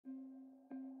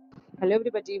Hello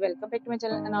everybody, welcome back to my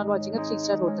channel and are watching a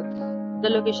 3-star hotel. The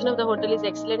location of the hotel is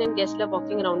excellent and guests love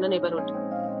walking around the neighborhood.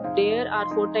 There are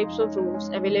 4 types of rooms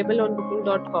available on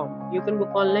booking.com. You can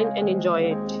book online and enjoy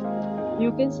it.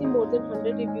 You can see more than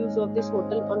 100 reviews of this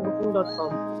hotel on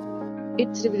booking.com.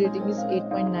 Its review rating is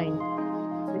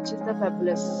 8.9, which is the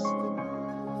fabulous.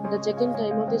 The check-in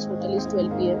time of this hotel is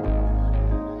 12 p.m.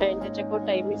 and the check-out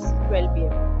time is 12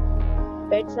 p.m.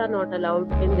 Pets are not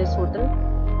allowed in this hotel.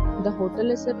 The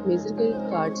hotel accepts major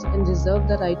credit cards and reserves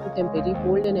the right to temporarily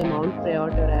hold an amount prior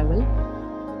to arrival.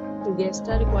 Guests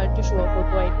are required to show a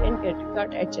photo ID and credit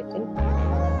card at check-in.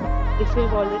 If you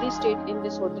have already stayed in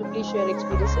this hotel, please share your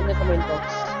experience in the comment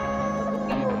box. To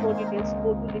booking or more details,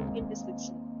 go to link in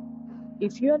description.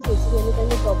 If you are facing any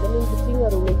kind of problem in booking a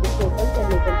room in this hotel,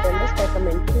 then you can tell us by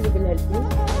commenting. We will help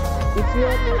you. If you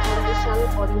are new on this channel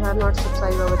or you have not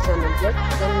subscribed our channel yet,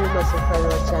 then you must subscribe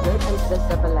our channel and press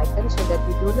the bell icon so that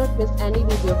you do not miss any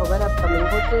video of our upcoming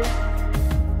hotel.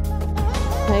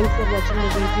 Thanks for watching the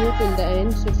video till the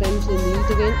end. So friends, we'll meet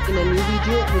again in a new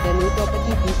video with a new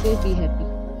property. Be safe, be happy.